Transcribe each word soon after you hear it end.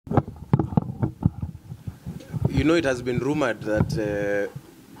You know, it has been rumored that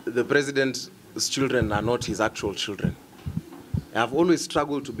the president's children are not his actual children. I've always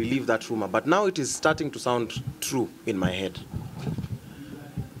struggled to believe that rumor, but now it is starting to sound true in my head.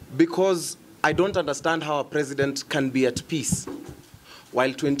 Because I don't understand how a president can be at peace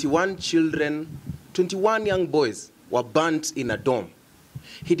while 21 young boys were burnt in a dome.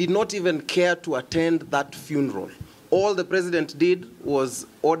 He did not even care to attend that funeral. All the president did was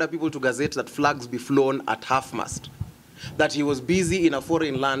order people to gazette that flags be flown at half-mast, that he was busy in a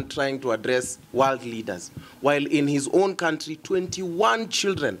foreign land trying to address world leaders, while in his own country, 21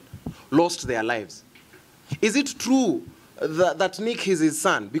 children lost their lives. Is it true that Nick is his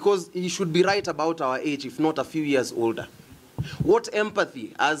son? Because he should be right about our age, if not a few years older. What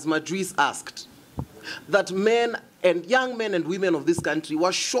empathy, as McOure asked, that men and young men and women of this country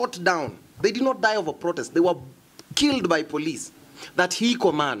were shot down. They did not die of a protest. They were killed by police that he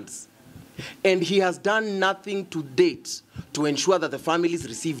commands. And he has done nothing to date to ensure that the families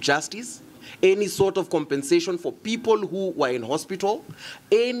receive justice, any sort of compensation for people who were in hospital,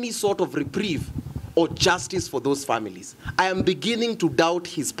 any sort of reprieve or justice for those families. I am beginning to doubt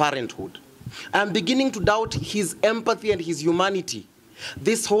his parenthood. I am beginning to doubt his empathy and his humanity.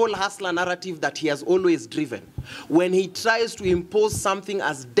 This whole hustler narrative that he has always driven, when he tries to impose something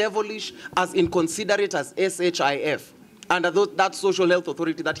as devilish, as inconsiderate as SHIF, under that social health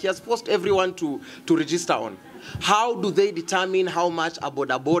authority that he has forced everyone to register on. How do they determine how much a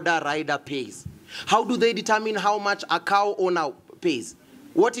boda rider pays? How do they determine how much a cow owner pays?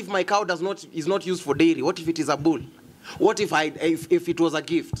 What if my cow is not used for dairy? What if it is a bull? What if it was a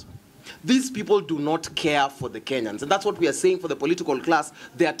gift? These people do not care for the Kenyans. And that's what we are saying for the political class.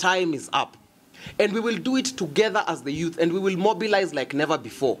 Their time is up. And we will do it together as the youth, and we will mobilize like never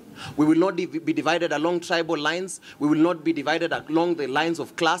before. We will not be divided along tribal lines. We will not be divided along the lines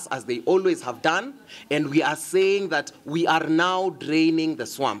of class as they always have done. And we are saying that we are now draining the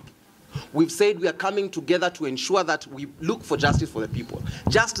swamp. We've said we are coming together to ensure that we look for justice for the people.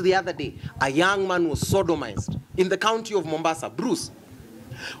 Just the other day, a young man was sodomized in the county of Mombasa, Bruce.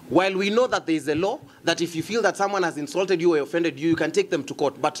 While we know that there is a law that if you feel that someone has insulted you or offended you, you can take them to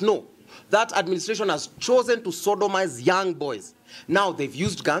court. But no, that administration has chosen to sodomize young boys. Now they've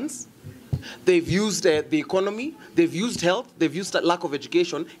used guns, they've used the economy, they've used health, they've used lack of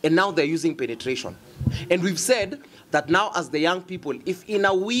education, and now they're using penetration. And we've said that now as the young people, if in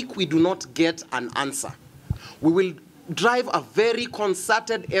a week we do not get an answer, we will drive a very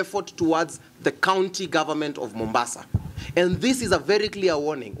concerted effort towards the county government of Mombasa. And this is a very clear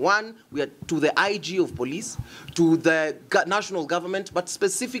warning. One, we are to the IG of police, to the national government, but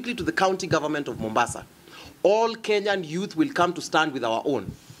specifically to the county government of Mombasa. All Kenyan youth will come to stand with our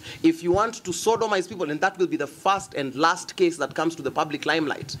own. If you want to sodomize people, and that will be the first and last case that comes to the public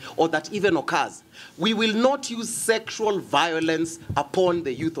limelight, or that even occurs, we will not use sexual violence upon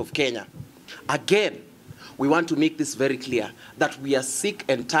the youth of Kenya. Again, we want to make this very clear, that we are sick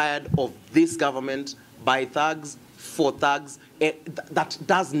and tired of this government by thugs, for thugs, that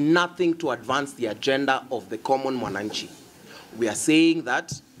does nothing to advance the agenda of the common mwananchi. We are saying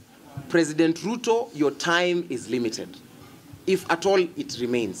that, President Ruto, your time is limited, if at all it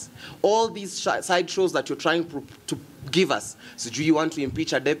remains. All these sideshows that you're trying to give us, so do you want to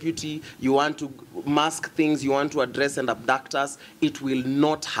impeach a deputy, you want to mask things, you want to address and abduct us, it will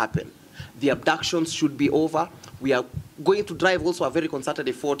not happen. The abductions should be over. We are going to drive also a very concerted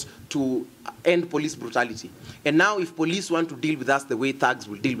effort to end police brutality. And now if police want to deal with us the way thugs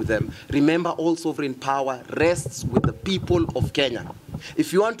will deal with them, remember all sovereign power rests with the people of Kenya.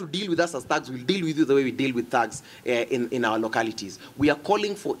 If you want to deal with us as thugs, we'll deal with you the way we deal with thugs in our localities. We are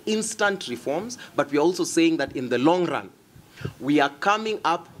calling for instant reforms, but we are also saying that in the long run, we are coming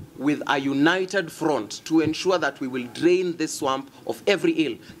up with a united front to ensure that we will drain this swamp of every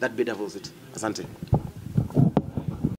ill that bedevils it. Asante.